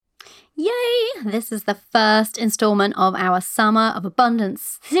This is the first installment of our Summer of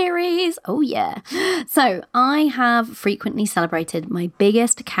Abundance series. Oh yeah. So I have frequently celebrated my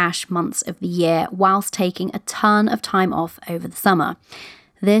biggest cash months of the year whilst taking a ton of time off over the summer.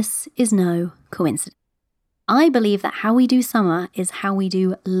 This is no coincidence. I believe that how we do summer is how we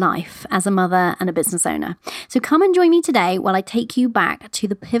do life as a mother and a business owner. So come and join me today while I take you back to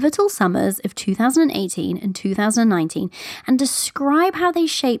the pivotal summers of 2018 and 2019 and describe how they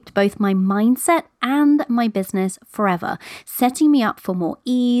shaped both my mindset and my business forever, setting me up for more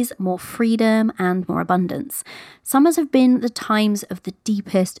ease, more freedom, and more abundance. Summers have been the times of the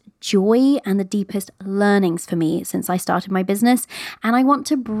deepest joy and the deepest learnings for me since I started my business, and I want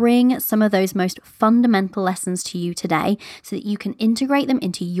to bring some of those most fundamental lessons to you today so that you can integrate them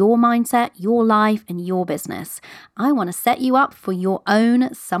into your mindset, your life, and your business. I want to set you up for your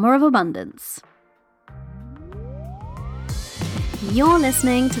own summer of abundance. You're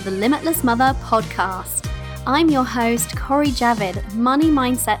listening to the Limitless Mother podcast. I'm your host, Cori Javid, money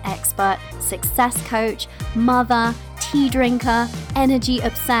mindset expert, success coach, mother, tea drinker, energy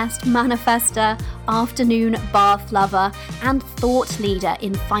obsessed manifester, afternoon bath lover, and thought leader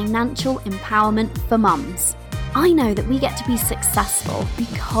in financial empowerment for mums. I know that we get to be successful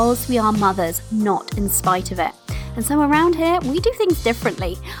because we are mothers, not in spite of it. And so around here, we do things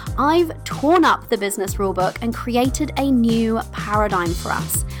differently. I've torn up the business rulebook and created a new paradigm for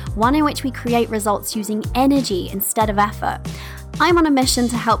us, one in which we create results using energy instead of effort. I'm on a mission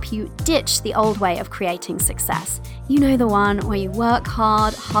to help you ditch the old way of creating success. You know, the one where you work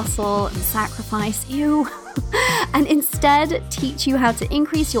hard, hustle, and sacrifice, and instead teach you how to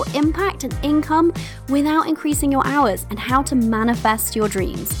increase your impact and income without increasing your hours and how to manifest your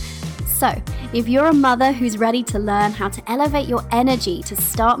dreams. So, if you're a mother who's ready to learn how to elevate your energy to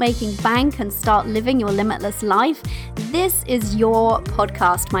start making bank and start living your limitless life, this is your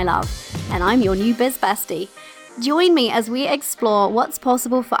podcast, my love. And I'm your new biz bestie. Join me as we explore what's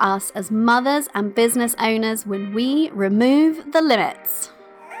possible for us as mothers and business owners when we remove the limits.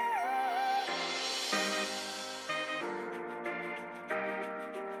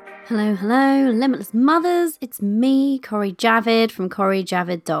 Hello, Limitless Mothers. It's me, Cori Javid from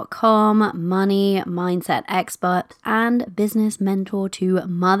CoriJavid.com, money mindset expert and business mentor to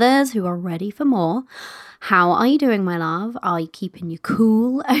mothers who are ready for more. How are you doing, my love? Are you keeping you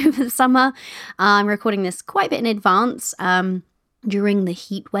cool over the summer? I'm recording this quite a bit in advance during the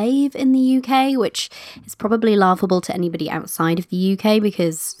heat wave in the UK, which is probably laughable to anybody outside of the UK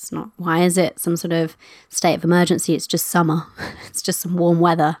because it's not, why is it some sort of state of emergency? It's just summer. It's just some warm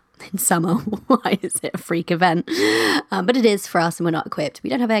weather in summer. Why is it a freak event? But it is for us, and we're not equipped.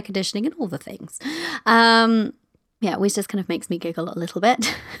 We don't have air conditioning and all the things. Yeah, which just kind of makes me giggle a little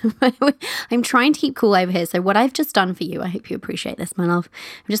bit. I'm trying to keep cool over here. So what I've just done for you, I hope you appreciate this, my love.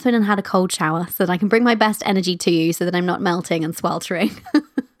 I've just been and had a cold shower so that I can bring my best energy to you so that I'm not melting and sweltering.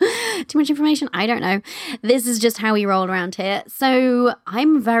 Too much information? I don't know. This is just how we roll around here. So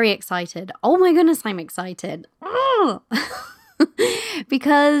I'm very excited. Oh my goodness, I'm excited. Oh.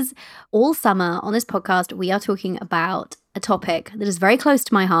 Because all summer on this podcast, we are talking about a topic that is very close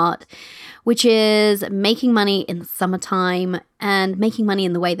to my heart, which is making money in the summertime and making money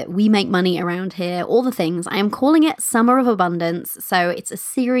in the way that we make money around here, all the things. I am calling it Summer of Abundance. So it's a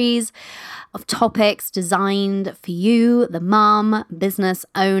series of topics designed for you, the mom, business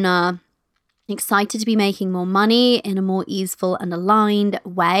owner, excited to be making more money in a more easeful and aligned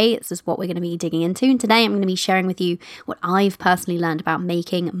way. This is what we're going to be digging into. And today I'm going to be sharing with you what I've personally learned about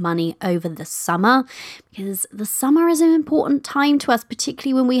making money over the summer, because the summer is an important time to us,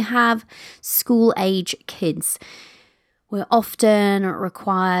 particularly when we have school age kids. We're often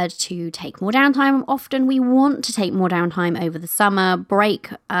required to take more downtime. Often we want to take more downtime over the summer break,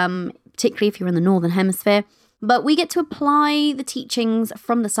 particularly if you're in the Northern Hemisphere. But we get to apply the teachings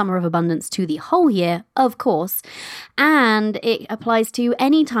from the Summer of Abundance to the whole year, of course. And it applies to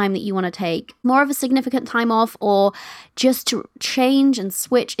any time that you want to take more of a significant time off or just to change and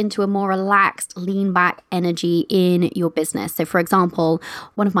switch into a more relaxed, lean back energy in your business. So for example,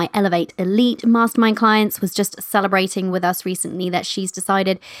 one of my Elevate Elite Mastermind clients was just celebrating with us recently that she's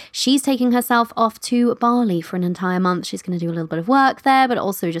decided she's taking herself off to Bali for an entire month. She's going to do a little bit of work there, but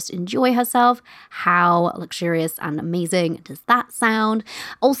also just enjoy herself. How luxurious and amazing does that sound?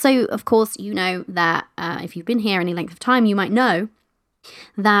 Also, of course, you know that if you've been here any length of time, you might know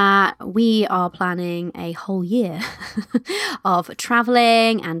that we are planning a whole year of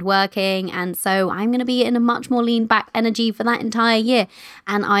traveling and working. And so I'm going to be in a much more lean back energy for that entire year.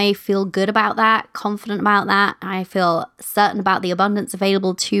 And I feel good about that, confident about that. I feel certain about the abundance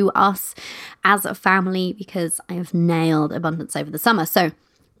available to us as a family because I have nailed abundance over the summer. So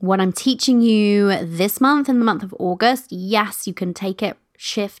what I'm teaching you this month, in the month of August, yes, you can take it,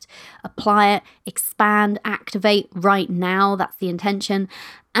 shift, apply it, expand, activate right now. That's the intention.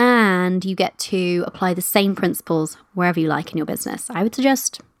 And you get to apply the same principles wherever you like in your business. I would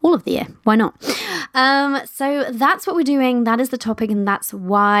suggest all of the year. Why not? So that's what we're doing. That is the topic. And that's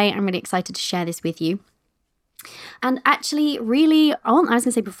why I'm really excited to share this with you. And actually, really, I was going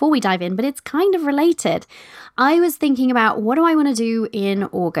to say before we dive in, but it's kind of related. I was thinking about, what do I want to do in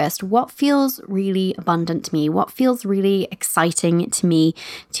August? What feels really abundant to me? What feels really exciting to me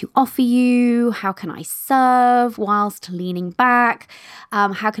to offer you? How can I serve whilst leaning back?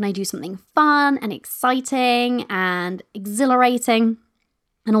 How can I do something fun and exciting and exhilarating?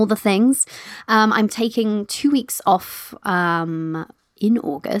 And all the things. I'm taking 2 weeks off in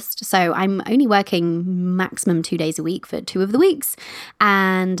August. So I'm only working maximum 2 days a week for 2 of the weeks.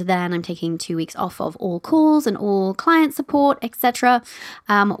 And then I'm taking 2 weeks off of all calls and all client support, etc.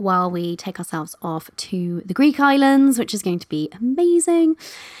 While we take ourselves off to the Greek islands, which is going to be amazing.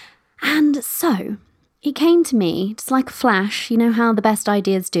 And so it came to me just like a flash. You know how the best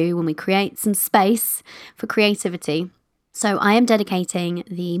ideas do when we create some space for creativity. So I am dedicating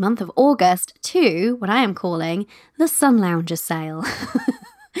the month of August to what I am calling the Sun Lounger sale.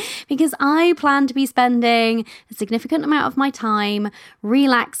 Because I plan to be spending a significant amount of my time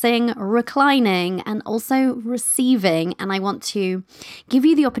relaxing, reclining, and also receiving. And I want to give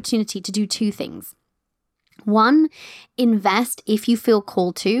you the opportunity to do 2 things. 1, invest if you feel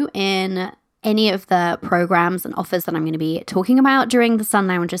called to in any of the programs and offers that I'm going to be talking about during the Sun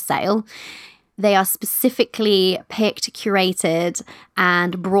Lounger sale. They are specifically picked, curated,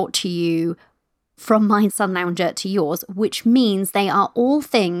 and brought to you from my Sun Lounger to yours, which means they are all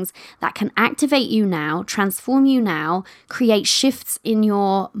things that can activate you now, transform you now, create shifts in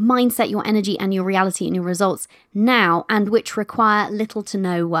your mindset, your energy, and your reality and your results now, and which require little to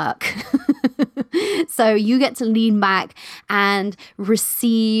no work. So you get to lean back and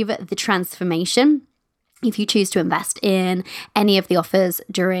receive the transformation if you choose to invest in any of the offers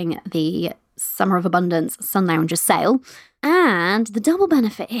during the Summer of Abundance Sun Lounger sale. And the double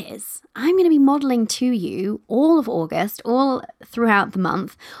benefit is I'm going to be modeling to you all of August, all throughout the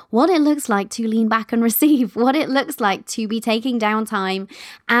month, what it looks like to lean back and receive, what it looks like to be taking downtime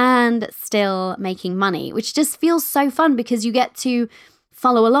and still making money, which just feels so fun because you get to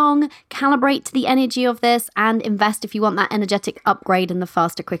follow along, calibrate to the energy of this, and invest if you want that energetic upgrade and the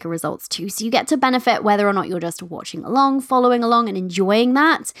faster, quicker results too. So you get to benefit whether or not you're just watching along, following along and enjoying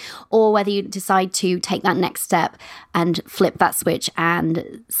that, or whether you decide to take that next step and flip that switch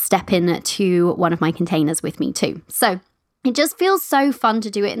and step into one of my containers with me too. So it just feels so fun to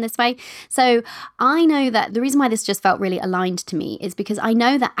do it in this way. So I know that the reason why this just felt really aligned to me is because I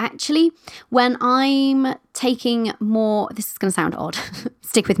know that actually when I'm taking more, this is going to sound odd,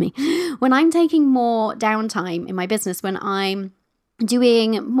 stick with me. When I'm taking more downtime in my business, when I'm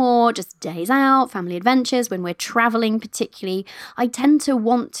doing more just days out, family adventures, when we're traveling particularly, I tend to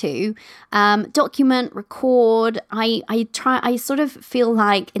want to document, record. I sort of feel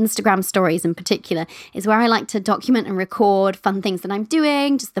like Instagram stories in particular is where I like to document and record fun things that I'm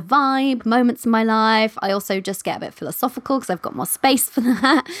doing, just the vibe, moments in my life. I also just get a bit philosophical because I've got more space for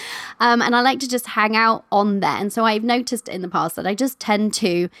that. And I like to just hang out on there. And so I've noticed in the past that I just tend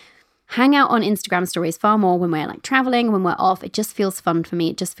to hang out on Instagram stories far more when we're like traveling, when we're off. It just feels fun for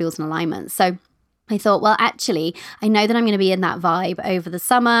me. It just feels in alignment. So I thought, well, actually, I know that I'm going to be in that vibe over the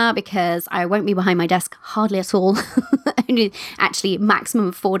summer because I won't be behind my desk hardly at all. Only actually maximum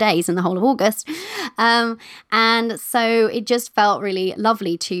of 4 days in the whole of August. And so it just felt really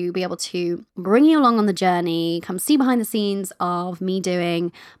lovely to be able to bring you along on the journey, come see behind the scenes of me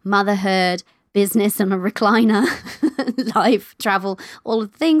doing motherhood, business and a recliner, life, travel, all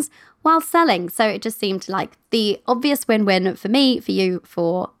of the things while selling. So it just seemed like the obvious win-win for me, for you,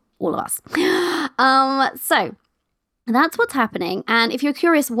 for all of us. So that's what's happening. And if you're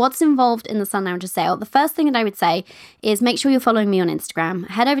curious what's involved in the Sun Lounger sale, the first thing that I would say is make sure you're following me on Instagram.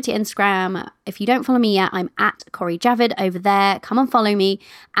 Head over to Instagram. If you don't follow me yet, I'm at Cori Javid over there. Come and follow me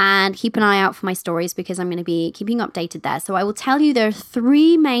and keep an eye out for my stories because I'm going to be keeping you updated there. So I will tell you there are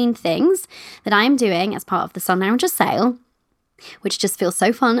 3 main things that I'm doing as part of the Sun Lounger sale, which just feels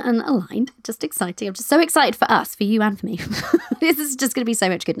so fun and aligned, just exciting. I'm just so excited for us, for you and for me. This is just going to be so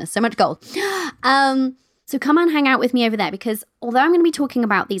much goodness, so much gold. So come and hang out with me over there because although I'm going to be talking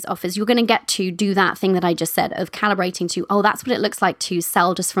about these offers, you're going to get to do that thing that I just said of calibrating to, oh, that's what it looks like to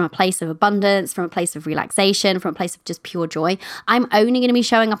sell just from a place of abundance, from a place of relaxation, from a place of just pure joy. I'm only going to be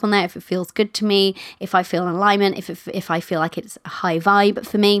showing up on there if it feels good to me, if I feel in alignment, if I feel like it's a high vibe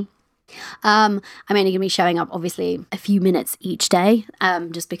for me. I'm only going to be showing up, obviously, a few minutes each day,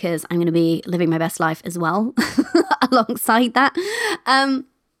 just because I'm going to be living my best life as well alongside that.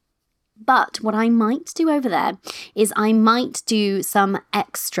 But what I might do over there is I might do some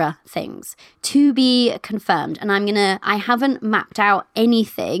extra things to be confirmed. And I haven't mapped out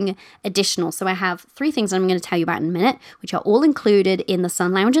anything additional. So I have 3 things I'm going to tell you about in a minute, which are all included in the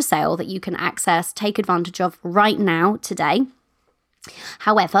Sun Lounger sale that you can access, take advantage of right now, today.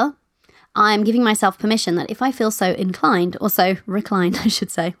 However, I'm giving myself permission that if I feel so inclined, or so reclined, I should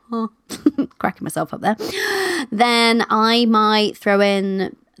say, cracking myself up there, then I might throw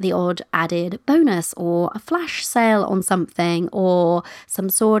in the odd added bonus or a flash sale on something or some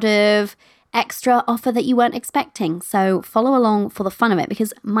sort of extra offer that you weren't expecting. So follow along for the fun of it,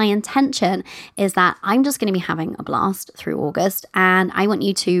 because my intention is that I'm just going to be having a blast through August, and I want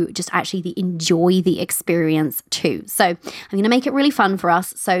you to just actually enjoy the experience too. So I'm going to make it really fun for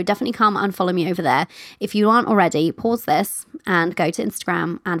us. So definitely come and follow me over there. If you aren't already, pause this and go to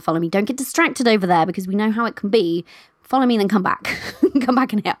Instagram and follow me. Don't get distracted over there, because we know how it can be. Follow me, then come back. Come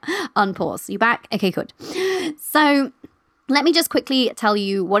back in here. Unpause. You back? Okay, good. So let me just quickly tell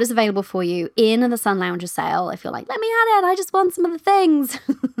you what is available for you in the Sun Lounger sale. If you're like, let me at it, I just want some of the things.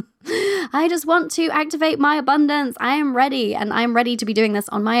 I just want to activate my abundance. I am ready, and I'm ready to be doing this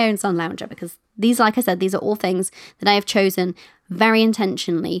on my own Sun Lounger, because these, like I said, these are all things that I have chosen very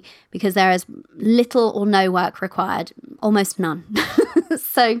intentionally, because there is little or no work required, almost none.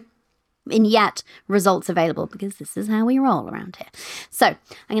 And yet results available, because this is how we roll around here. So I'm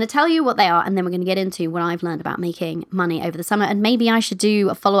going to tell you what they are, and then we're going to get into what I've learned about making money over the summer. And maybe I should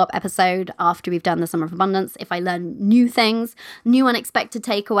do a follow-up episode after we've done the Summer of Abundance. If I learn new things, new unexpected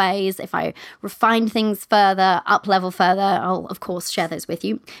takeaways, if I refine things further, up level further, I'll of course share those with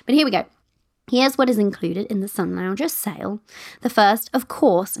you. But here we go. Here's what is included in the Sun Lounger sale. The first, of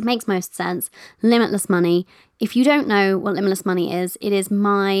course, makes most sense, Limitless Money. If you don't know what Limitless Money is, it is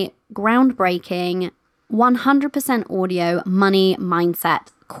my groundbreaking 100% audio money mindset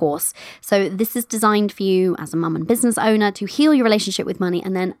course. So this is designed for you as a mum and business owner to heal your relationship with money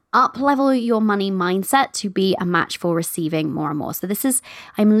and then up level your money mindset to be a match for receiving more and more. So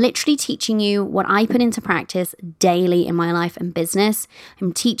I'm literally teaching you what I put into practice daily in my life and business.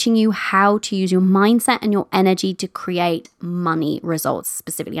 I'm teaching you how to use your mindset and your energy to create money results.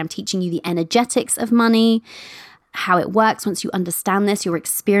 Specifically, I'm teaching you the energetics of money, how it works. Once you understand this, your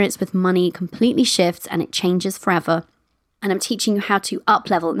experience with money completely shifts and it changes forever. And I'm teaching you how to up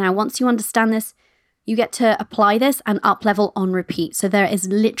level. Now, once you understand this, you get to apply this and up level on repeat. So there is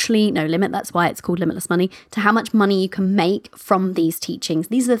literally no limit. That's why it's called Limitless Money, to how much money you can make from these teachings.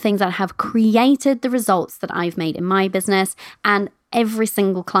 These are the things that have created the results that I've made in my business and every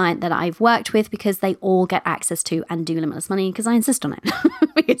single client that I've worked with, because they all get access to and do Limitless Money because I insist on it.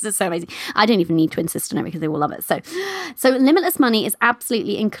 Because it's so amazing. I don't even need to insist on it because they all love it. So Limitless Money is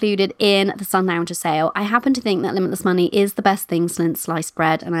absolutely included in the Sun Lounger sale. I happen to think that Limitless Money is the best thing since sliced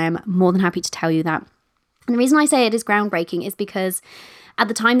bread, and I am more than happy to tell you that. And the reason I say it is groundbreaking is because at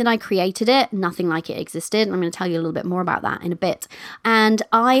the time that I created it, nothing like it existed. And I'm going to tell you a little bit more about that in a bit. And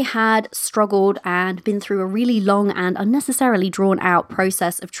I had struggled and been through a really long and unnecessarily drawn out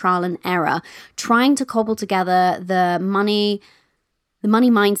process of trial and error, trying to cobble together the money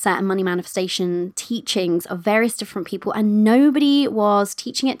mindset and money manifestation teachings of various different people, and nobody was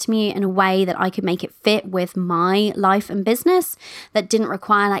teaching it to me in a way that I could make it fit with my life and business, that didn't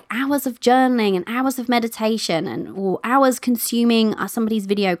require like hours of journaling and hours of meditation or hours consuming somebody's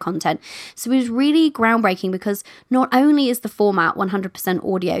video content. So it was really groundbreaking, because not only is the format 100%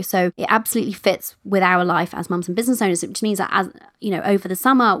 audio, so it absolutely fits with our life as mums and business owners, which means that, as you know, over the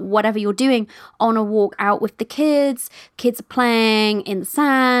summer, whatever you're doing, on a walk out with the kids are playing in the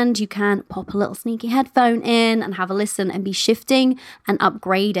sand, you can pop a little sneaky headphone in and have a listen and be shifting and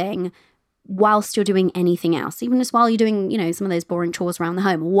upgrading whilst you're doing anything else, even just while you're doing, some of those boring chores around the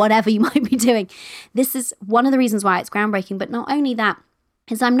home or whatever you might be doing. This is one of the reasons why it's groundbreaking. But not only that,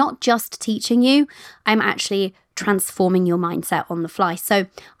 is I'm not just teaching you, I'm actually transforming your mindset on the fly. So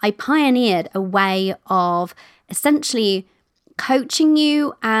I pioneered a way of essentially coaching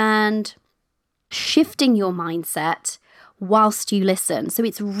you and shifting your mindset whilst you listen. So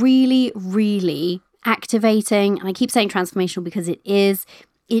it's really, really activating. And I keep saying transformational because it is.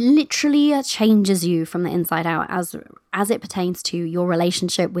 It literally changes you from the inside out as it pertains to your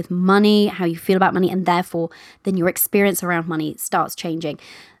relationship with money, how you feel about money, and therefore then your experience around money starts changing.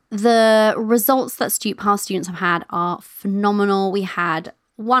 The results that past students have had are phenomenal. We had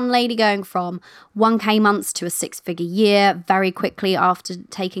one lady going from 1K months to a 6-figure year very quickly after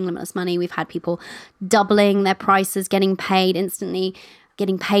taking Limitless Money. We've had people doubling their prices, getting paid instantly,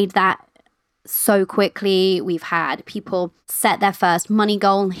 getting paid that so quickly. We've had people set their first money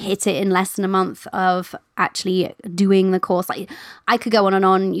goal and hit it in less than a month of actually doing the course. Like, I could go on and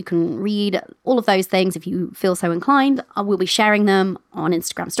on. You can read all of those things if you feel so inclined. I will be sharing them on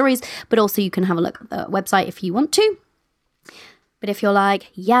Instagram stories, but also you can have a look at the website if you want to. But if you're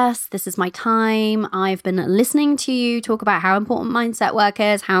like, yes, this is my time, I've been listening to you talk about how important mindset work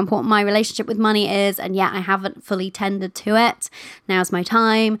is, how important my relationship with money is, and yet I haven't fully tended to it. Now's my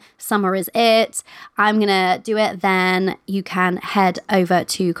time. Summer is it. I'm going to do it. Then you can head over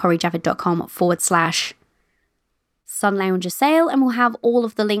to CoreyJavid.com/Sun Lounger sale, and we'll have all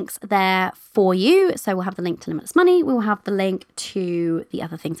of the links there for you. So we'll have the link to Limitless Money. We'll have the link to the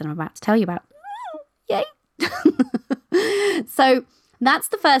other things that I'm about to tell you about. Yay. So that's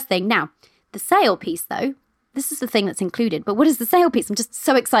the first thing. Now, the sale piece, though, this is the thing that's included. But what is the sale piece? I'm just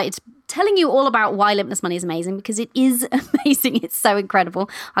so excited telling you all about why Limitless Money is amazing, because it is amazing. It's so incredible.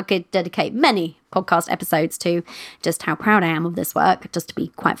 I could dedicate many podcast episodes to just how proud I am of this work, just to be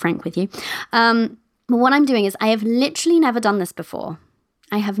quite frank with you. But what I'm doing is I have literally never done this before.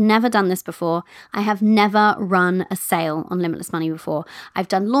 I have never done this before. I have never run a sale on Limitless Money before. I've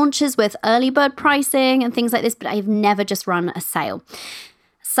done launches with early bird pricing and things like this, but I've never just run a sale.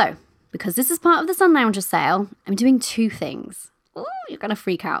 So, because this is part of the Sun Lounger sale, I'm doing two things. Ooh, you're going to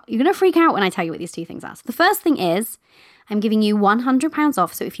freak out. You're going to freak out when I tell you what these two things are. So the first thing is I'm giving you £100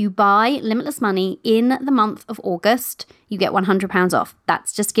 off. So if you buy Limitless Money in the month of August, you get £100 off.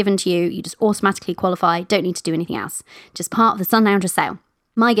 That's just given to you. You just automatically qualify. Don't need to do anything else. Just part of the Sun Lounger sale.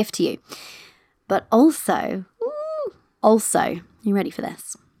 My gift to you. But also, you ready for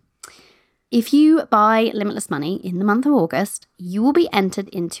this? If you buy Limitless Money in the month of August, you will be entered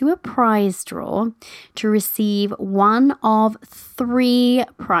into a prize draw to receive one of 3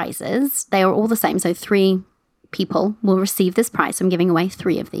 prizes. They are all the same, so 3 people will receive this prize. So I'm giving away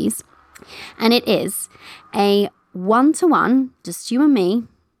 3 of these. And it is a 1-to-1, just you and me,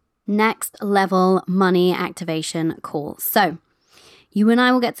 next level money activation call. So you and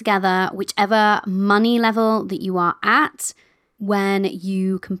I will get together, whichever money level that you are at when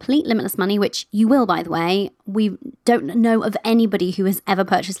you complete Limitless Money, which you will, by the way. We don't know of anybody who has ever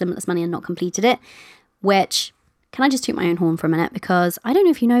purchased Limitless Money and not completed it, which, can I just toot my own horn for a minute? Because I don't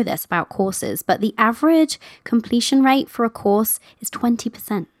know if you know this about courses, but the average completion rate for a course is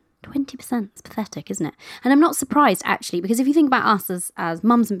 20%. 20%. It's pathetic, isn't it? And I'm not surprised, actually, because if you think about us as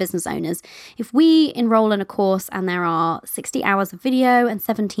mums and business owners, if we enroll in a course and there are 60 hours of video and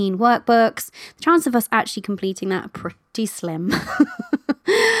 17 workbooks, the chance of us actually completing that are pretty slim.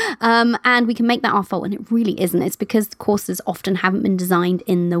 And we can make that our fault, and it really isn't. It's because the courses often haven't been designed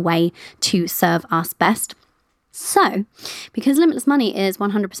in the way to serve us best. So, because Limitless Money is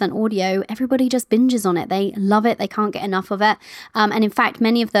 100% audio, everybody just binges on it. They love it. They can't get enough of it. And in fact,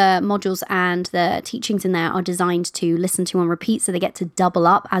 many of the modules and the teachings in there are designed to listen to on repeat. So they get to double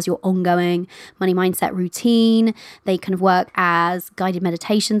up as your ongoing money mindset routine. They kind of work as guided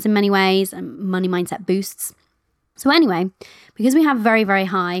meditations in many ways and money mindset boosts. So anyway, because we have very, very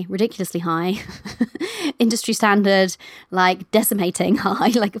high, ridiculously high industry standard, like decimating high,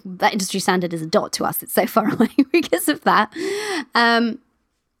 like that industry standard is a dot to us. It's so far away because of that.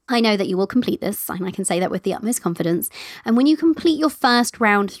 I know that you will complete this, and I can say that with the utmost confidence. And when you complete your first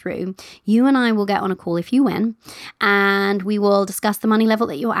round through, you and I will get on a call if you win, and we will discuss the money level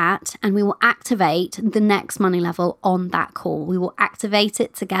that you're at, and we will activate the next money level on that call. We will activate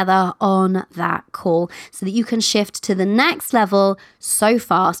it together on that call so that you can shift to the next level so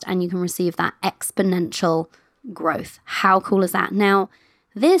fast and you can receive that exponential growth. How cool is that? Now,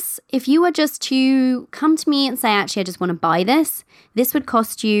 this, if you were just to come to me and say, actually, I just want to buy this would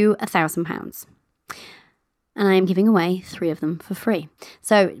cost you £1,000. And I am giving away 3 of them for free.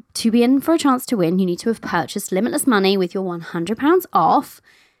 So to be in for a chance to win, you need to have purchased Limitless Money with your £100 off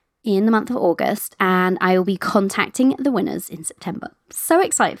in the month of August. And I will be contacting the winners in September. So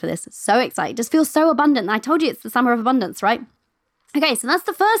excited for this. So excited. Just feels so abundant. I told you it's the summer of abundance, right? Okay, so that's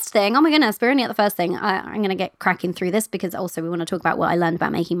the first thing. Oh my goodness, we're only at the first thing. I'm going to get cracking through this because also we want to talk about what I learned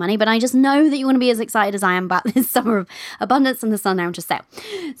about making money. But I just know that you want to be as excited as I am about this summer of abundance and the Sun Lounger sale.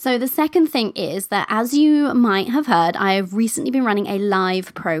 So the second thing is that, as you might have heard, I have recently been running a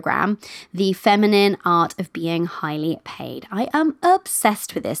live program, The Feminine Art of Being Highly Paid. I am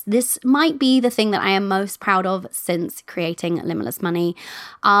obsessed with this. This might be the thing that I am most proud of since creating Limitless Money.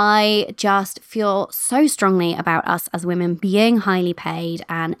 I just feel so strongly about us as women being highly paid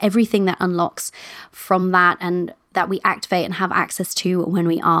and everything that unlocks from that and that we activate and have access to when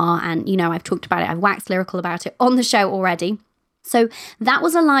we are. And, you know, I've talked about it. I've waxed lyrical about it on the show already. So that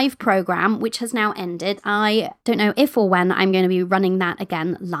was a live program, which has now ended. I don't know if or when I'm going to be running that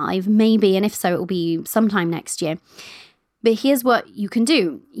again live, maybe, and if so, it will be sometime next year. But here's what you can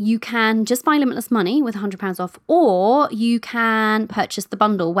do. You can just buy Limitless Money with £100 off, or you can purchase the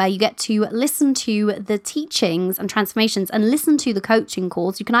bundle where you get to listen to the teachings and transformations and listen to the coaching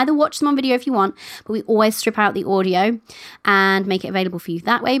calls. You can either watch them on video if you want, but we always strip out the audio and make it available for you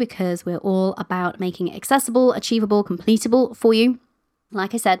that way, because we're all about making it accessible, achievable, completable for you.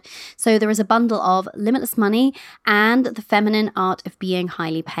 Like I said, so there is a bundle of Limitless Money and The Feminine Art of Being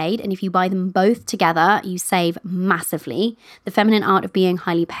Highly Paid. And if you buy them both together, you save massively. The Feminine Art of Being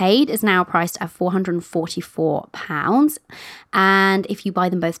Highly Paid is now priced at £444. And if you buy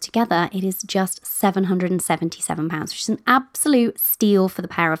them both together, it is just £777, which is an absolute steal for the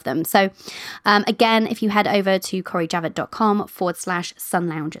pair of them. So again, if you head over to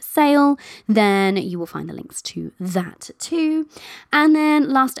CoriJavid.com/sunlounge sale, then you will find the links to that too. And then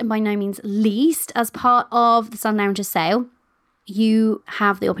last and by no means least, as part of the Sun Lounger sale, you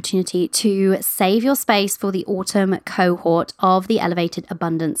have the opportunity to save your space for the autumn cohort of the Elevated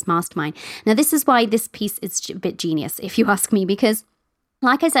Abundance Mastermind. Now, this is why this piece is a bit genius, if you ask me, because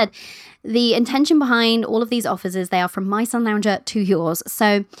like I said, the intention behind all of these offers is they are from my Sun Lounger to yours.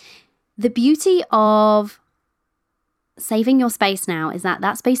 So the beauty of saving your space now is that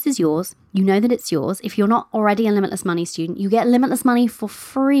that space is yours. You know that it's yours. If you're not already a Limitless Money student, you get Limitless Money for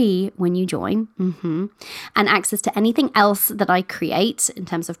free when you join, and access to anything else that I create in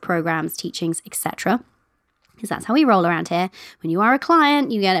terms of programs, teachings, etc. Because that's how we roll around here. When you are a client,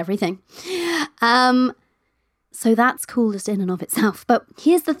 you get everything. So that's cool just in and of itself. But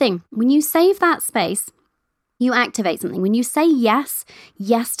here's the thing. When you save that space, you activate something. When you say yes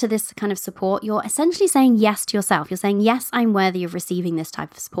to this kind of support, you're essentially saying yes to yourself. You're saying, yes, I'm worthy of receiving this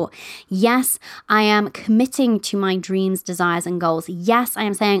type of support. Yes, I am committing to my dreams, desires, and goals. Yes, I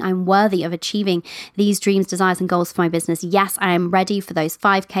am saying I'm worthy of achieving these dreams, desires, and goals for my business. Yes, I am ready for those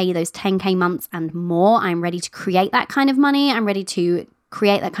 5K, those 10K months and more. I'm ready to create that kind of money. I'm ready to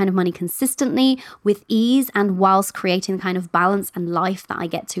create that kind of money consistently with ease and whilst creating the kind of balance and life that I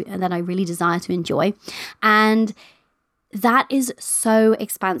get to and that I really desire to enjoy. And that is so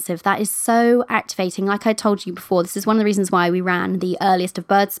expansive. That is so activating. Like I told you before, this is one of the reasons why we ran the Earliest of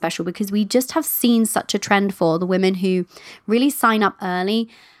Birds special, because we just have seen such a trend for the women who really sign up early,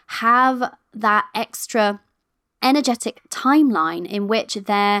 have that extra energetic timeline in which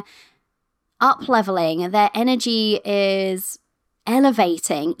they're up-leveling, their energy is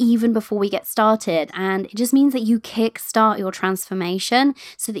elevating even before we get started. And it just means that you kickstart your transformation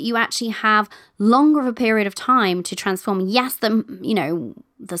so that you actually have longer of a period of time to transform. Yes, the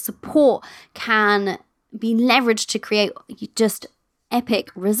support can be leveraged to create just epic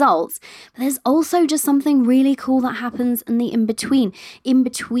results, but there's also just something really cool that happens in the in-between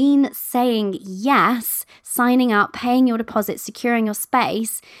saying yes, signing up, paying your deposit, securing your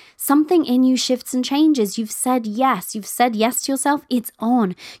space. Something in you shifts and changes. You've said yes to yourself. It's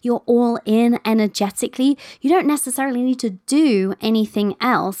on. You're all in energetically. You don't necessarily need to do anything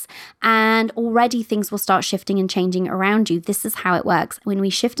else, and already things will start shifting and changing around you. This is how it works. When we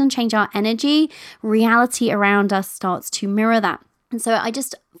shift and change our energy, reality around us starts to mirror that. And so I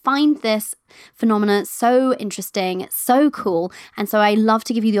just find this phenomenon so interesting, so cool. And so I love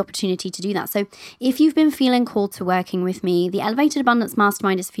to give you the opportunity to do that. So if you've been feeling called to working with me, the Elevated Abundance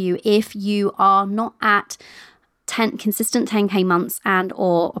Mastermind is for you. If you are not at consistent 10K months and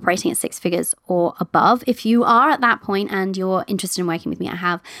or operating at 6 figures or above, if you are at that point and you're interested in working with me, I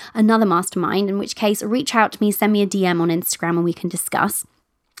have another mastermind, in which case reach out to me, send me a DM on Instagram and we can discuss.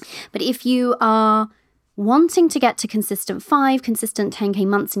 But if you are wanting to get to consistent 10K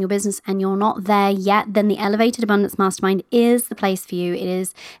months in your business and you're not there yet, then the Elevated Abundance Mastermind is the place for you. It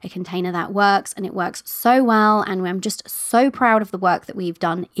is a container that works, and it works so well. And I'm just so proud of the work that we've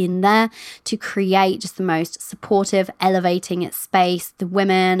done in there to create just the most supportive, elevating space, the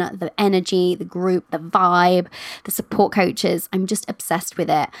women, the energy, the group, the vibe, the support coaches. I'm just obsessed with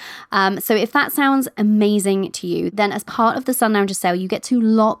it. So if that sounds amazing to you, then as part of the Sun Lounger sale, you get to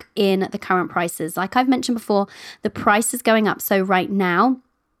lock in the current prices. Like I've mentioned before, the price is going up. So right now,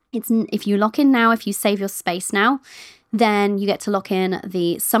 if you lock in now, if you save your space now, then you get to lock in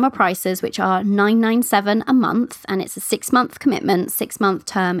the summer prices, which are $997 a month, and it's a 6-month commitment, 6-month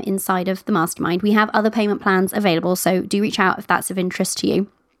term inside of the mastermind. We have other payment plans available, so do reach out if that's of interest to you.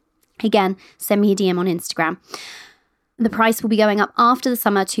 Again, send me a DM on Instagram. The price will be going up after the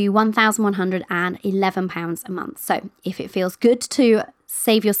summer to £1,111 a month. So if it feels good to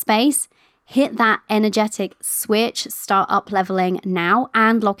save your space, hit that energetic switch, start up leveling now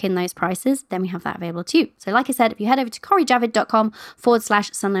and lock in those prices, then we have that available to you. So like I said, if you head over to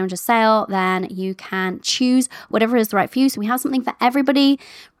CoriJavid.com/Sunlounger sale, then you can choose whatever is right for you. So we have something for everybody,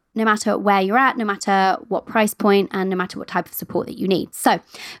 no matter where you're at, no matter what price point, and no matter what type of support that you need. So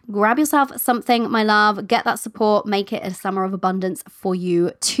grab yourself something, my love, get that support, make it a summer of abundance for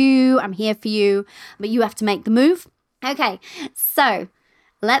you too. I'm here for you, but you have to make the move. Okay, so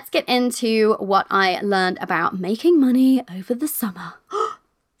let's get into what I learned about making money over the summer.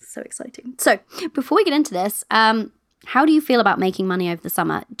 So exciting. So before we get into this, how do you feel about making money over the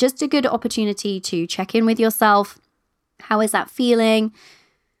summer? Just a good opportunity to check in with yourself. How is that feeling?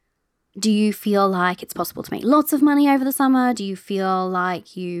 Do you feel like it's possible to make lots of money over the summer? Do you feel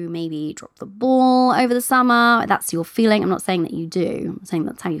like you maybe dropped the ball over the summer? That's your feeling. I'm not saying that you do. I'm saying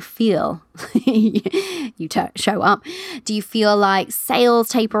that's how you feel. You show up. Do you feel like sales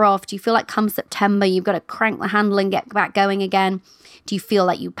taper off? Do you feel like come September, you've got to crank the handle and get back going again? Do you feel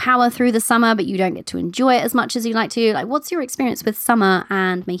like you power through the summer, but you don't get to enjoy it as much as you like to? Like, what's your experience with summer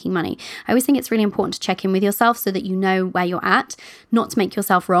and making money? I always think it's really important to check in with yourself so that you know where you're at, not to make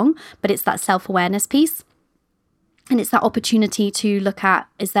yourself wrong, but it's that self-awareness piece. And it's that opportunity to look at,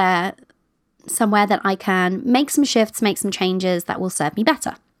 is there somewhere that I can make some shifts, make some changes that will serve me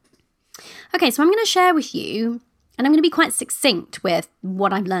better? Okay, so I'm going to share with you, and I'm going to be quite succinct with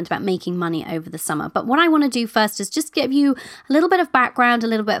what I've learned about making money over the summer. But what I want to do first is just give you a little bit of background, a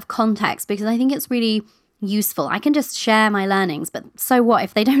little bit of context, because I think it's really useful. I can just share my learnings, but so what?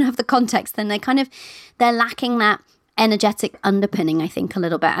 If they don't have the context, then they're lacking that energetic underpinning, I think, a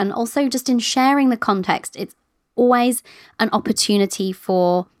little bit. And also just in sharing the context, it's always an opportunity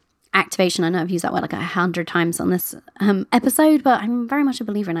for activation. I know I've used that word like 100 times on this episode, but I'm very much a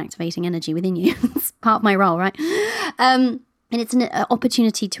believer in activating energy within you. It's part of my role, right? And it's an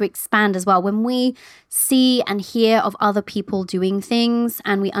opportunity to expand as well. When we see and hear of other people doing things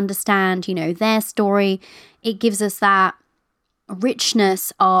and we understand, their story, it gives us that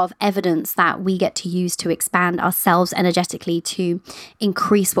richness of evidence that we get to use to expand ourselves energetically, to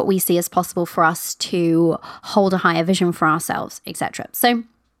increase what we see as possible for us, to hold a higher vision for ourselves, etc. So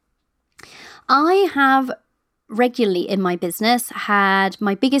I have regularly in my business had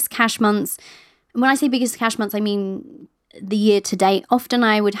my biggest cash months. When I say biggest cash months, I mean the year to date. Often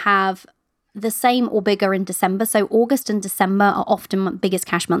I would have the same or bigger in December. So August and December are often my biggest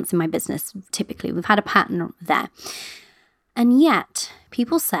cash months in my business. Typically, we've had a pattern there. And yet,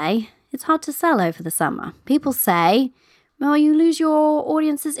 people say it's hard to sell over the summer. People say, well, you lose your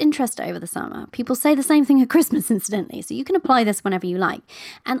audience's interest over the summer. People say the same thing at Christmas, incidentally. So you can apply this whenever you like.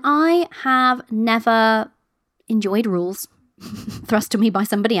 And I have never enjoyed rules thrust to me by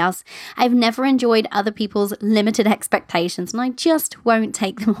somebody else. I've never enjoyed other people's limited expectations, and I just won't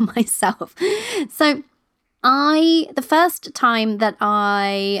take them on myself. So the first time that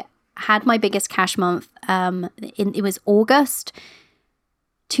I had my biggest cash month, it was August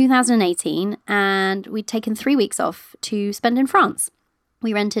 2018, and we'd taken 3 weeks off to spend in France.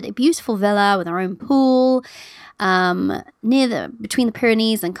 We rented a beautiful villa with our own pool between the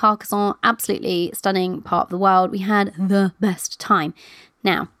Pyrenees and Carcassonne. Absolutely stunning part of the world. We had the best time.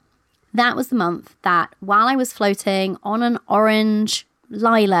 Now, that was the month that while I was floating on an orange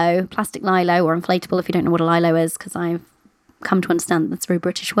lilo, plastic lilo, or inflatable if you don't know what a lilo is, because I've come to understand that's a very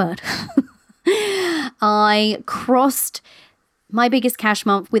British word, I crossed my biggest cash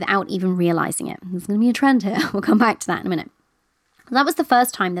month without even realizing it. There's going to be a trend here. We'll come back to that in a minute. That was the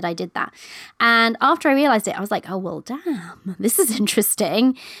first time that I did that. And after I realized it, I was like, oh, well, damn, this is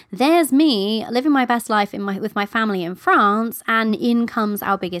interesting. There's me living my best life with my family in France, and in comes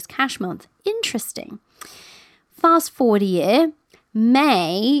our biggest cash month. Interesting. Fast forward a year,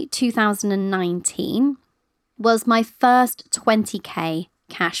 May 2019 was my first 20K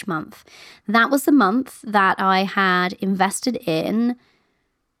cash month. That was the month that I had invested in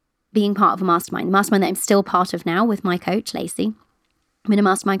being part of a mastermind that I'm still part of now with my coach, Lacey. I'm in a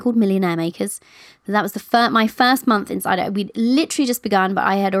mastermind called Millionaire Makers. So that was my first month inside it. We'd literally just begun, but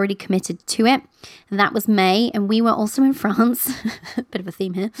I had already committed to it. And that was May, and we were also in France. Bit of a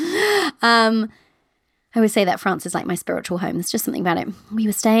theme here. I always say that France is like my spiritual home. There's just something about it. We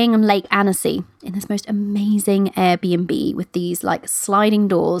were staying on Lake Annecy in this most amazing Airbnb with these like sliding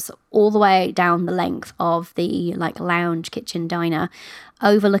doors all the way down the length of the like lounge kitchen diner,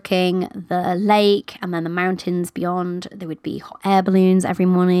 overlooking the lake and then the mountains beyond. There would be hot air balloons every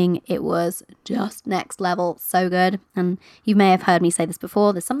morning. It was just next level. So good. And you may have heard me say this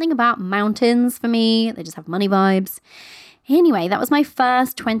before. There's something about mountains for me. They just have money vibes. Anyway, that was my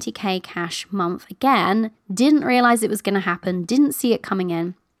first 20K cash month. Again, didn't realize it was going to happen. Didn't see it coming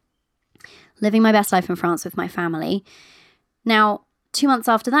in. living my best life in France with my family. Now, 2 months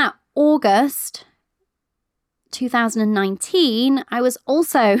after that, August 2019, I was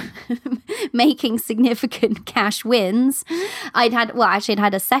also making significant cash wins. I'd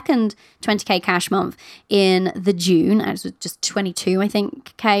had a second 20K cash month in the June. I was just 22, I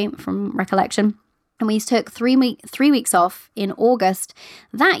think, K from recollection. And we took 3 weeks off in August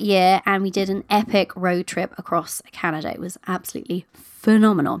that year, and we did an epic road trip across Canada. It was absolutely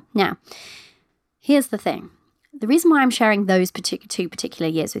phenomenal. Now, here's the thing. The reason why I'm sharing those two particular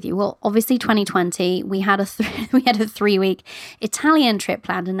years with you, well, obviously 2020, we had a 3-week Italian trip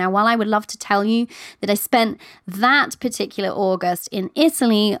planned. And now, while I would love to tell you that I spent that particular August in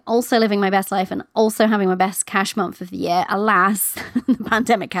Italy, also living my best life and also having my best cash month of the year, alas, the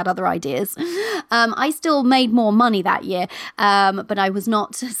pandemic had other ideas. I still made more money that year, but I was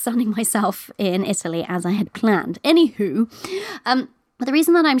not sunning myself in Italy as I had planned. Anywho, but the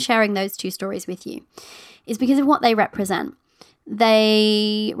reason that I'm sharing those two stories with you is because of what they represent.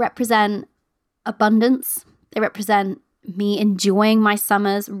 They represent abundance. They represent me enjoying my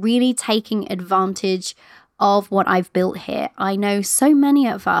summers, really taking advantage of what I've built here. I know so many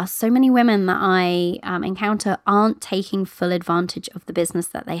of us, so many women that I encounter aren't taking full advantage of the business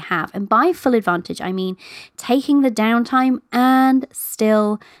that they have. And by full advantage, I mean taking the downtime and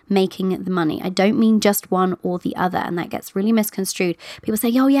still making the money. I don't mean just one or the other, and that gets really misconstrued. People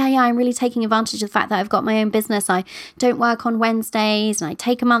say, oh yeah, I'm really taking advantage of the fact that I've got my own business. I don't work on Wednesdays and I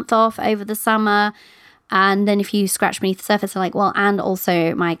take a month off over the summer. And then if you scratch beneath the surface, they're like, well, and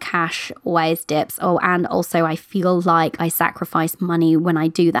also my cash always dips. Oh, and also I feel like I sacrifice money when I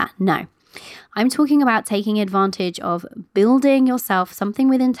do that. No, I'm talking about taking advantage of building yourself something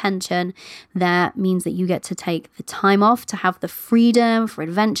with intention. That means that you get to take the time off to have the freedom for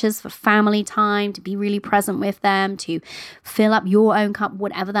adventures, for family time, to be really present with them, to fill up your own cup,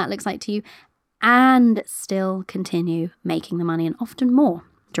 whatever that looks like to you, and still continue making the money, and often more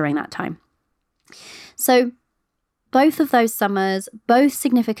during that time. So both of those summers, both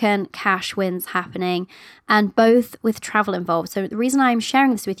significant cash wins happening, and both with travel involved. So the reason I'm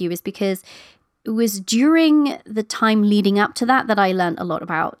sharing this with you is because it was during the time leading up to that I learned a lot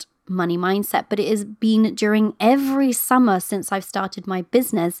about money mindset, but it has been during every summer since I've started my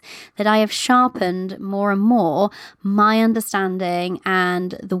business that I have sharpened more and more my understanding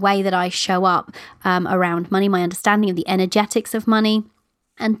and the way that I show up around money, my understanding of the energetics of money,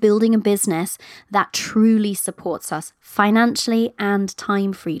 and building a business that truly supports us financially and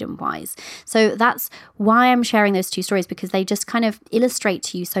time freedom wise. So that's why I'm sharing those two stories, because they just kind of illustrate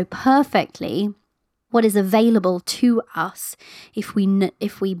to you so perfectly what is available to us if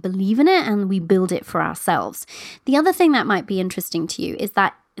we believe in it and we build it for ourselves. The other thing that might be interesting to you is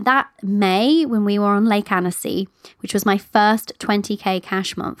that May, when we were on Lake Annecy, which was my first 20K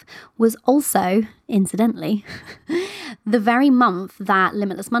cash month, was also, incidentally, the very month that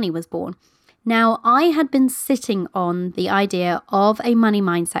Limitless Money was born. Now, I had been sitting on the idea of a money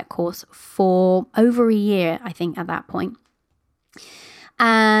mindset course for over a year, I think, at that point.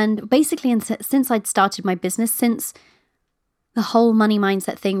 And basically, since I'd started my business, since the whole money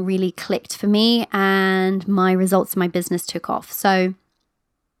mindset thing really clicked for me and my results in my business took off. So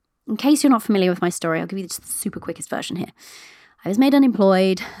in case you're not familiar with my story, I'll give you just the super quickest version here. I was made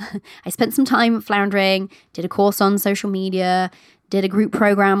unemployed. I spent some time floundering, did a course on social media, did a group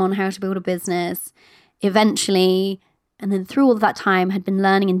program on how to build a business. Eventually, and then through all of that time, had been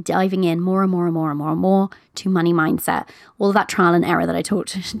learning and diving in more and more to money mindset. All of that trial and error that I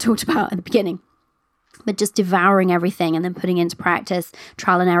talked about at the beginning. But just devouring everything and then putting into practice,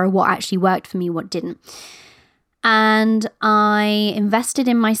 trial and error, what actually worked for me, what didn't. And I invested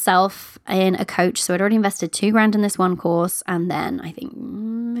in myself in a coach. So I'd already invested $2,000 in this one course, and then I think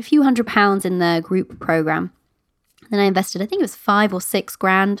a few £100 in the group program. Then I invested, I think it was $5,000 or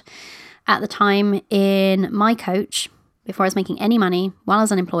 $6,000 at the time in my coach before I was making any money while I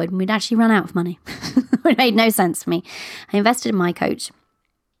was unemployed, and we'd actually run out of money. It made no sense for me. I invested in my coach,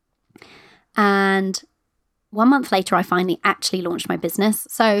 and 1 month later, I finally actually launched my business.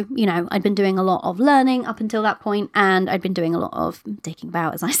 So, I'd been doing a lot of learning up until that point, and I'd been doing a lot of dicking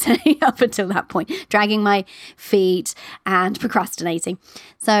about, as I say, up until that point, dragging my feet and procrastinating.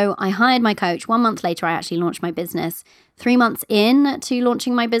 So I hired my coach. 1 month later, I actually launched my business. 3 months in to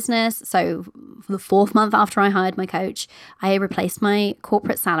launching my business, so for the 4th month after I hired my coach, I replaced my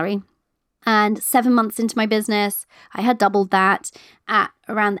corporate salary And 7 months into my business, I had doubled that. At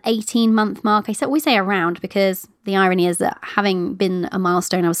around the 18-month mark, always say around, because the irony is that having been a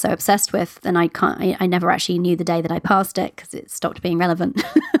milestone I was so obsessed with, then I never actually knew the day that I passed it because it stopped being relevant.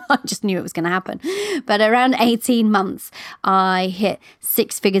 I just knew it was going to happen. But around 18 months, I hit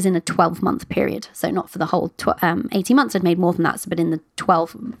 6 figures in a 12-month period. So not for the whole 18 months, I'd made more than that. But in the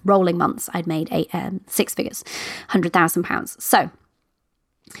 12 rolling months, I'd made 6 figures, £100,000. So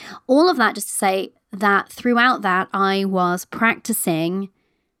all of that just to say that throughout that, I was practicing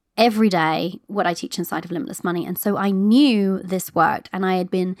every day what I teach inside of Limitless Money. And so I knew this worked, and I had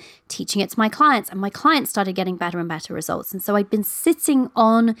been teaching it to my clients, and my clients started getting better and better results. And so I'd been sitting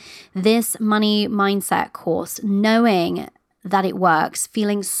on this money mindset course, knowing that it works,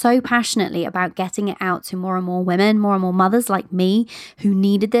 feeling so passionately about getting it out to more and more women, more and more mothers like me who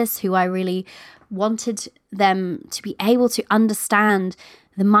needed this, who I really wanted them to be able to understand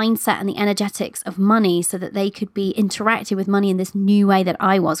the mindset and the energetics of money so that they could be interacting with money in this new way that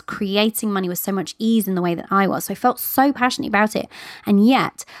I was, creating money with so much ease in the way that I was. So I felt so passionate about it. And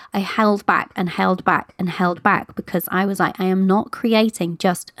yet I held back and held back and held back because I was like, I am not creating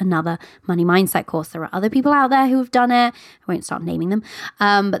just another money mindset course. There are other people out there who have done it. I won't start naming them.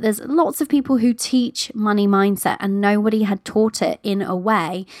 But there's lots of people who teach money mindset, and nobody had taught it in a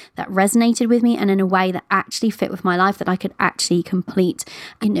way that resonated with me and in a way that actually fit with my life, that I could actually complete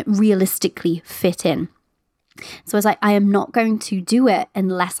and realistically fit in. So I was like, I am not going to do it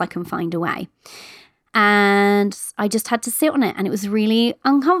unless I can find a way. And I just had to sit on it, and it was really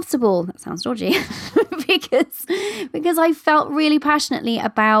uncomfortable. That sounds dodgy because I felt really passionately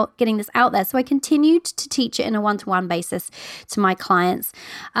about getting this out there. So I continued to teach it in a one-to-one basis to my clients.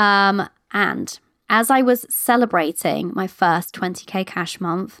 And as I was celebrating my first 20K cash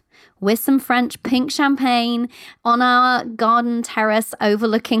month with some French pink champagne on our garden terrace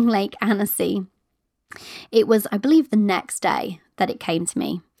overlooking Lake Annecy, it was, I believe, the next day that it came to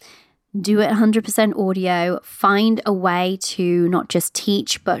me. Do it 100% audio. Find a way to not just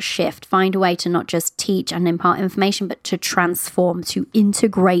teach, but shift. Find a way to not just teach and impart information, but to transform, to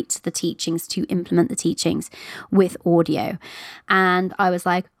integrate the teachings, to implement the teachings with audio. And I was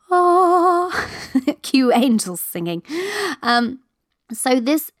like, oh, cue angels singing. The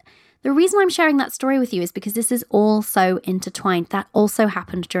reason I'm sharing that story with you is because this is all so intertwined. That also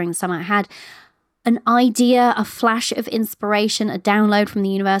happened during the summer. I had an idea, a flash of inspiration, a download from the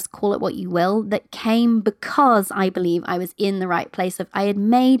universe, call it what you will, that came because I believe I was in the right place. I had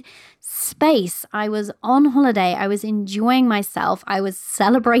made space. I was on holiday. I was enjoying myself. I was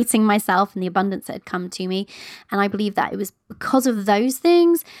celebrating myself and the abundance that had come to me. And I believe that it was because of those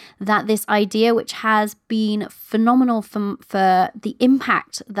things that this idea, which has been phenomenal for the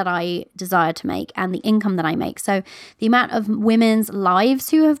impact that I desire to make and the income that I make. So the amount of women's lives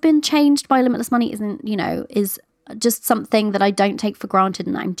who have been changed by Limitless Money is just something that I don't take for granted,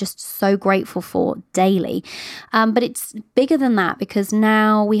 and I'm just so grateful for daily. But it's bigger than that, because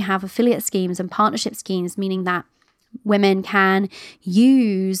now we have affiliate schemes and partnership schemes, meaning that women can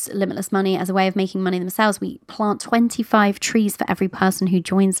use Limitless Money as a way of making money themselves. We plant 25 trees for every person who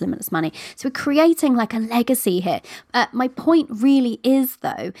joins Limitless Money. So we're creating like a legacy here. My point really is,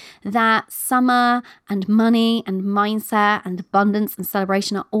 though, that summer and money and mindset and abundance and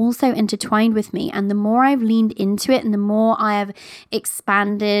celebration are also intertwined with me. And the more I've leaned into it and the more I have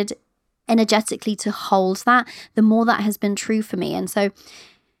expanded energetically to hold that, the more that has been true for me. And so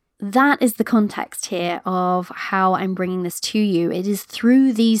that is the context here of how I'm bringing this to you. It is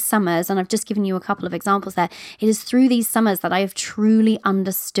through these summers, and I've just given you a couple of examples there. It is through these summers that I have truly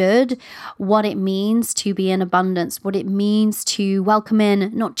understood what it means to be in abundance, what it means to welcome in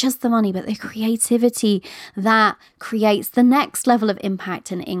not just the money, but the creativity that creates the next level of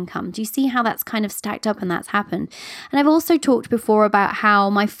impact and income. Do you see how that's kind of stacked up and that's happened? And I've also talked before about how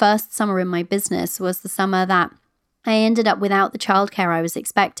my first summer in my business was the summer that I ended up without the childcare I was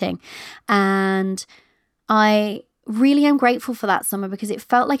expecting. And I really am grateful for that summer, because it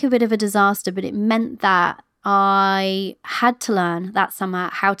felt like a bit of a disaster, but it meant that I had to learn that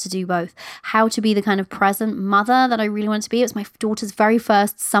summer how to do both, how to be the kind of present mother that I really wanted to be. It was my daughter's very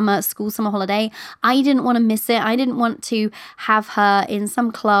first summer holiday. I didn't want to miss it. I didn't want to have her in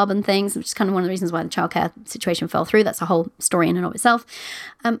some club and things, which is kind of one of the reasons why the childcare situation fell through. That's a whole story in and of itself.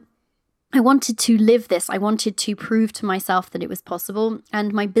 I wanted to live this. I wanted to prove to myself that it was possible.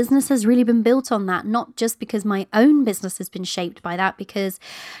 And my business has really been built on that, not just because my own business has been shaped by that, because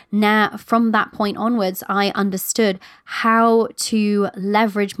now from that point onwards, I understood how to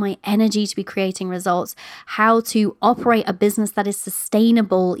leverage my energy to be creating results, how to operate a business that is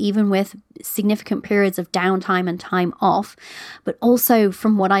sustainable, even with significant periods of downtime and time off. But also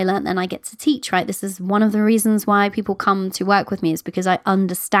from what I learned, then I get to teach, right? This is one of the reasons why people come to work with me, is because I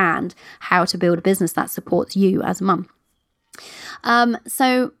understand how to build a business that supports you as a mum.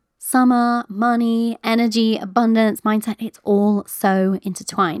 So summer, money, energy, abundance, mindset, it's all so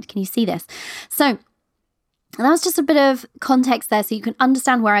intertwined. Can you see this? So that was just a bit of context there so you can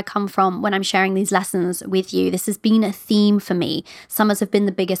understand where I come from when I'm sharing these lessons with you. This has been a theme for me. Summers have been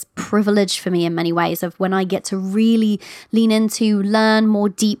the biggest privilege for me in many ways, of when I get to really lean into, learn more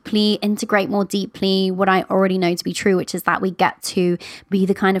deeply, integrate more deeply what I already know to be true, which is that we get to be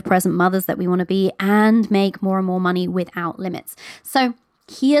the kind of present mothers that we want to be and make more and more money without limits. So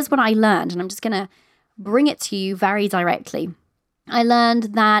here's what I learned, and I'm just going to bring it to you very directly. I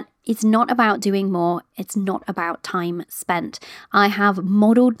learned that it's not about doing more. It's not about time spent. I have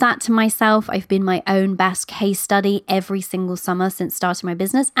modeled that to myself. I've been my own best case study every single summer since starting my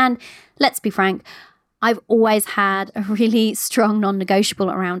business. And let's be frank, I've always had a really strong non-negotiable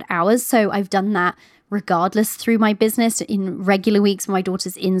around hours. So I've done that regardless through my business. In regular weeks when my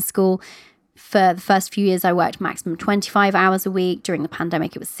daughter's in school, for the first few years, I worked maximum 25 hours a week. During the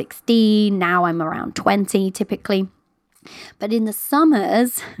pandemic, it was 16. Now I'm around 20 typically. But in the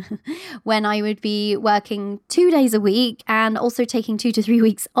summers, when I would be working 2 days a week and also taking 2 to 3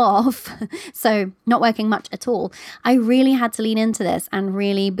 weeks off, so not working much at all, I really had to lean into this and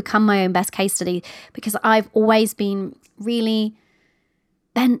really become my own best case study, because I've always been really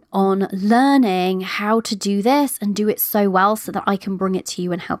bent on learning how to do this and do it so well so that I can bring it to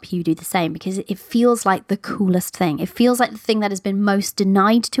you and help you do the same, because it feels like the coolest thing. It feels like the thing that has been most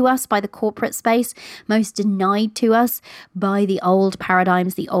denied to us by the corporate space, most denied to us by the old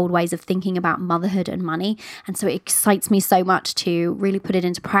paradigms, the old ways of thinking about motherhood and money. And so it excites me so much to really put it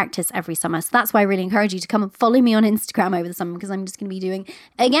into practice every summer. So that's why I really encourage you to come and follow me on Instagram over the summer, because I'm just going to be doing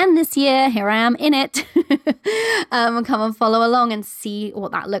again this year. Here I am in it. Come and follow along and see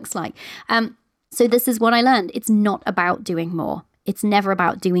what that looks like. So this is what I learned. It's not about doing more. It's never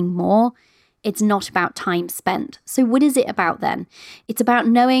about doing more. It's not about time spent. So what is it about then? It's about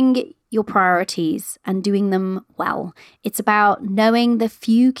knowing your priorities and doing them well. It's about knowing the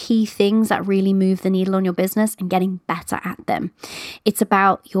few key things that really move the needle on your business and getting better at them. It's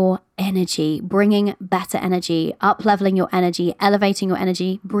about your energy, bringing better energy, up-leveling your energy, elevating your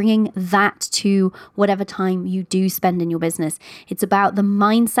energy, bringing that to whatever time you do spend in your business. It's about the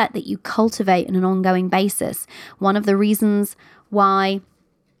mindset that you cultivate on an ongoing basis. One of the reasons why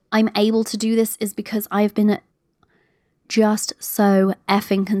I'm able to do this is because I've been just so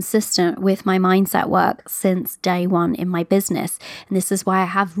effing consistent with my mindset work since day one in my business. And this is why I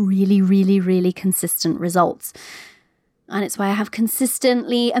have really, really, really consistent results. And it's why I have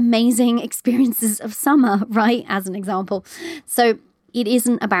consistently amazing experiences of summer, right? As an example. So it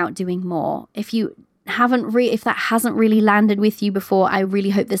isn't about doing more. If that hasn't really landed with you before, I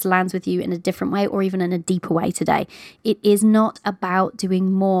really hope this lands with you in a different way, or even in a deeper way today. It is not about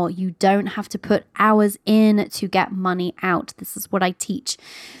doing more. You don't have to put hours in to get money out. This is what I teach.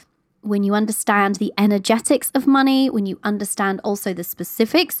 When you understand the energetics of money, when you understand also the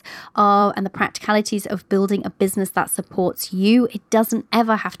specifics and the practicalities of building a business that supports you, it doesn't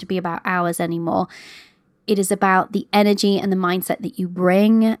ever have to be about hours anymore. It is about the energy and the mindset that you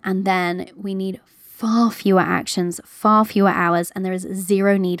bring. And then we need far fewer actions, far fewer hours, and there is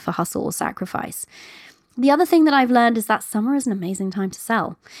zero need for hustle or sacrifice. The other thing that I've learned is that summer is an amazing time to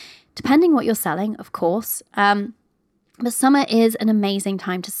sell, depending what you're selling, of course. But summer is an amazing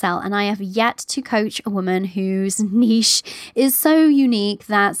time to sell, and I have yet to coach a woman whose niche is so unique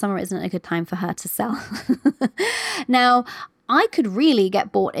that summer isn't a good time for her to sell. Now, I could really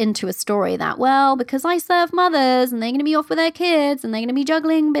get bought into a story that, well, because I serve mothers and they're going to be off with their kids and they're going to be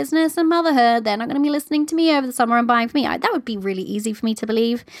juggling business and motherhood, they're not going to be listening to me over the summer and buying for me. That would be really easy for me to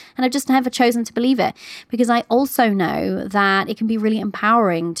believe. And I've just never chosen to believe it, because I also know that it can be really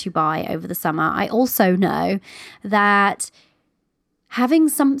empowering to buy over the summer. I also know that having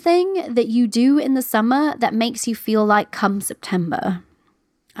something that you do in the summer that makes you feel like, come September,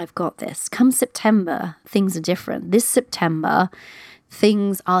 I've got this. Come September, things are different. This September,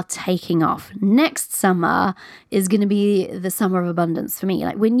 things are taking off. Next summer is going to be the summer of abundance for me.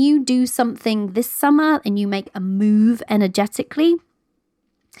 Like when you do something this summer and you make a move energetically,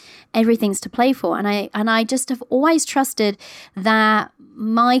 everything's to play for. And I just have always trusted that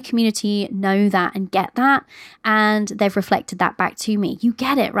my community know that and get that, and they've reflected that back to me. You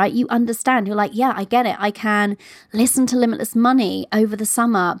get it, right? You understand. You're like, yeah, I get it. I can listen to Limitless Money over the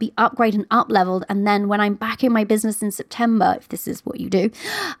summer, be upgraded and up-leveled, and then when I'm back in my business in September, if this is what you do,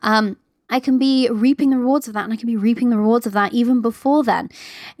 I can be reaping the rewards of that, and I can be reaping the rewards of that even before then.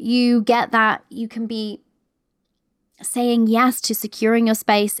 You get that. You can be saying yes to securing your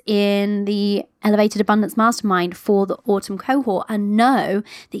space in the Elevated Abundance Mastermind for the autumn cohort, and know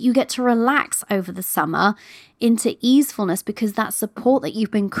that you get to relax over the summer into easefulness, because that support that you've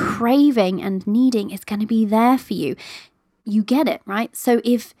been craving and needing is going to be there for you. You get it, right? So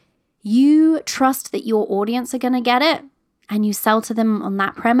if you trust that your audience are going to get it, and you sell to them on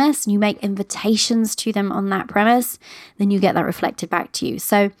that premise, and you make invitations to them on that premise, then you get that reflected back to you.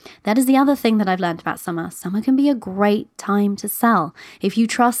 So that is the other thing that I've learned about summer. Summer can be a great time to sell if you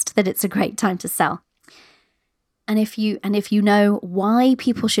trust that it's a great time to sell. And if you know why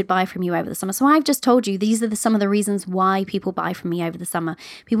people should buy from you over the summer. So I've just told you, these are some of the reasons why people buy from me over the summer.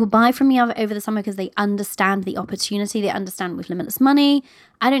 People buy from me over the summer because they understand the opportunity. They understand with Limitless Money,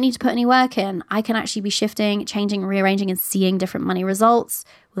 I don't need to put any work in. I can actually be shifting, changing, rearranging, and seeing different money results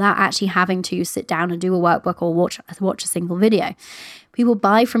without actually having to sit down and do a workbook or watch a single video. People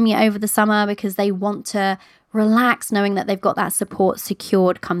buy from me over the summer because they want to relax knowing that they've got that support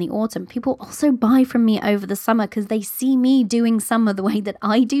secured come the autumn. People also buy from me over the summer because they see me doing summer the way that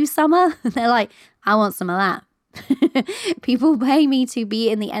I do summer. They're like, I want some of that. People pay me to be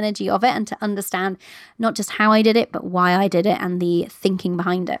in the energy of it and to understand not just how I did it, but why I did it and the thinking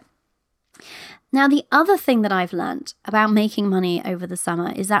behind it. Now, the other thing that I've learned about making money over the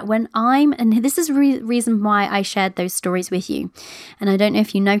summer is that and this is the reason why I shared those stories with you. And I don't know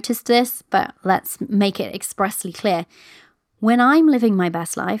if you noticed this, but let's make it expressly clear. When I'm living my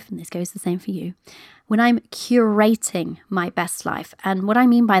best life, and this goes the same for you, when I'm curating my best life, and what I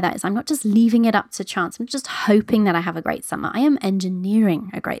mean by that is I'm not just leaving it up to chance. I'm just hoping that I have a great summer. I am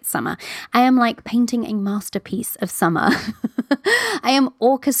engineering a great summer. I am like painting a masterpiece of summer. I am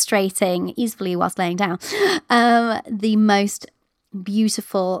orchestrating easily whilst laying down the most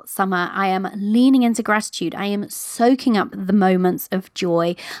beautiful summer. I am leaning into gratitude. I am soaking up the moments of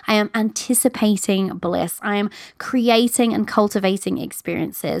joy. I am anticipating bliss. I am creating and cultivating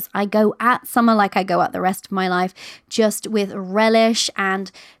experiences. I go at summer like I go at the rest of my life, just with relish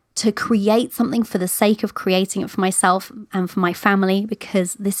and to create something for the sake of creating it for myself and for my family,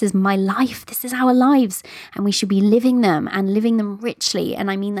 because this is my life. This is our lives, and we should be living them and living them richly.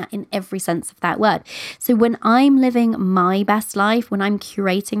 And I mean that in every sense of that word. So when I'm living my best life, when I'm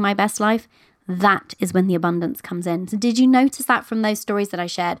curating my best life, that is when the abundance comes in. So did you notice that from those stories that I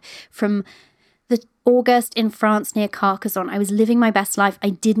shared from the August in France near Carcassonne? I was living my best life.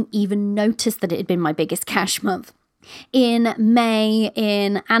 I didn't even notice that it had been my biggest cash month. In May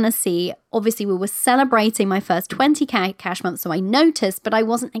in Annecy, obviously we were celebrating my first 20K cash month, so I noticed, but I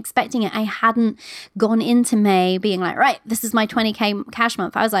wasn't expecting it. I hadn't gone into May being like, right, this is my 20K cash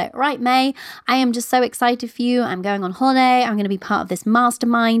month. I was like, right, May, I am just so excited for you. I'm going on holiday. I'm going to be part of this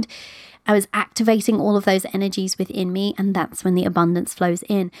mastermind. I was activating all of those energies within me, and that's when the abundance flows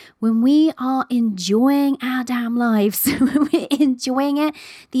in. When we are enjoying our damn lives, when we're enjoying it,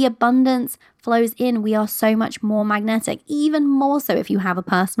 the abundance flows in. We are so much more magnetic, even more so if you have a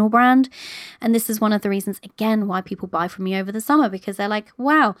personal brand. And this is one of the reasons, again, why people buy from me over the summer, because they're like,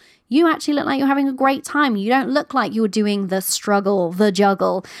 wow, you actually look like you're having a great time. You don't look like you're doing the struggle, the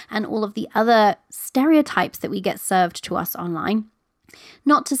juggle, and all of the other stereotypes that we get served to us online.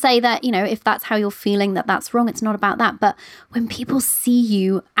 Not to say that, if that's how you're feeling, that's wrong. It's not about that. But when people see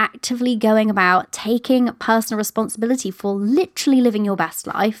you actively going about taking personal responsibility for literally living your best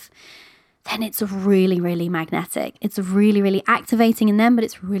life, then it's really, really magnetic. It's really, really activating in them, but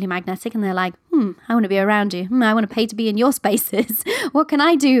it's really magnetic. And they're like, I want to be around you. I want to pay to be in your spaces. What can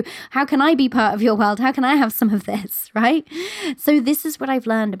I do? How can I be part of your world? How can I have some of this, right? So this is what I've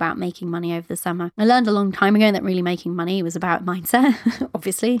learned about making money over the summer. I learned a long time ago that really making money was about mindset.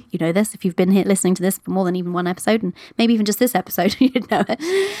 Obviously, you know this. If you've been here listening to this for more than even one episode, and maybe even just this episode, you'd know it.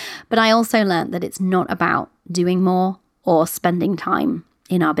 But I also learned that it's not about doing more or spending time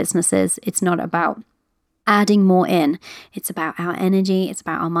in our businesses. It's not about adding more in. It's about our energy. It's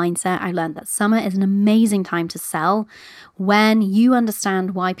about our mindset. I learned that summer is an amazing time to sell when you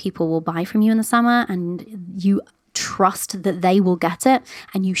understand why people will buy from you in the summer and you trust that they will get it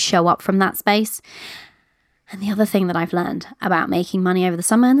and you show up from that space. And the other thing that I've learned about making money over the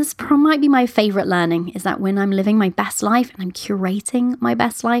summer, and this might be my favorite learning, is that when I'm living my best life and I'm curating my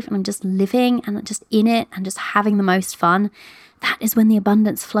best life and I'm just living and just in it and just having the most fun, that is when the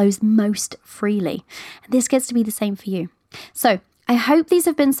abundance flows most freely. This gets to be the same for you. So I hope these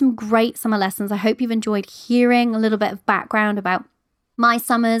have been some great summer lessons. I hope you've enjoyed hearing a little bit of background about my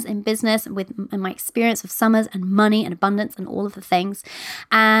summers in business and my experience of summers and money and abundance and all of the things.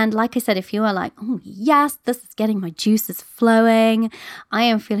 And like I said, if you are like, oh yes, this is getting my juices flowing, I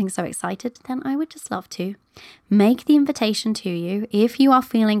am feeling so excited, then I would just love to make the invitation to you. If you are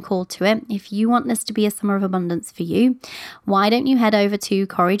feeling called to it, if you want this to be a summer of abundance for you, why don't you head over to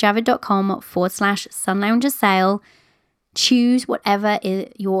CoriJavid.com/sunlounger sale. Choose whatever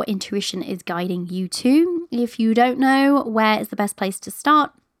your intuition is guiding you to. If you don't know where is the best place to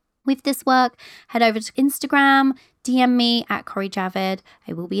start with this work, head over to Instagram, DM me at Cori Javid.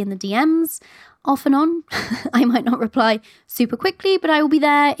 I will be in the DMs off and on. I might not reply super quickly, but I will be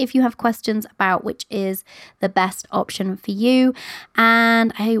there if you have questions about which is the best option for you.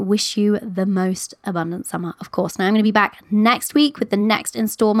 And I wish you the most abundant summer, of course. Now I'm going to be back next week with the next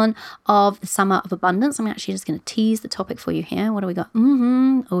installment of the Summer of Abundance. I'm actually just going to tease the topic for you here. What do we got?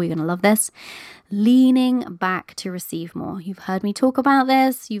 Oh, you're going to love this. Leaning back to receive more. You've heard me talk about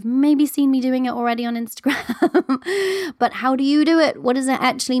this. You've maybe seen me doing it already on Instagram. But how do you do it? What does it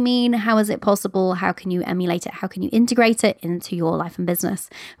actually mean? How is it possible? How can you emulate it? How can you integrate it into your life and business?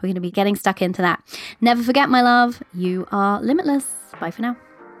 We're going to be getting stuck into that. Never forget, my love, you are limitless. Bye for now.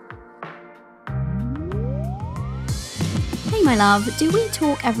 Hey my love, do we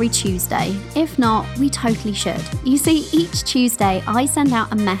talk every Tuesday? If not, we totally should. You see, each Tuesday I send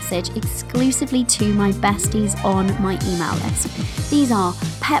out a message exclusively to my besties on my email list. These are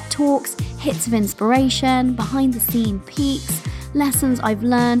pep talks, hits of inspiration, behind the scene peeks, lessons I've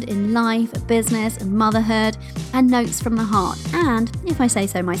learned in life, business and motherhood, and notes from the heart. And if I say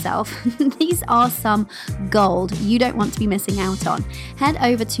so myself, these are some gold you don't want to be missing out on. Head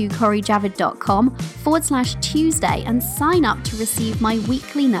over to CoriJavid.com/Tuesday and sign up to receive my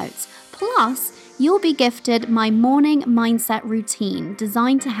weekly notes. Plus, you'll be gifted my morning mindset routine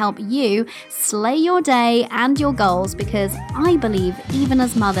designed to help you slay your day and your goals, because I believe even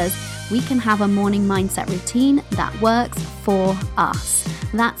as mothers, we can have a morning mindset routine that works for us.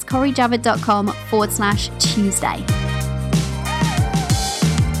 That's CoriJavid.com/Tuesday.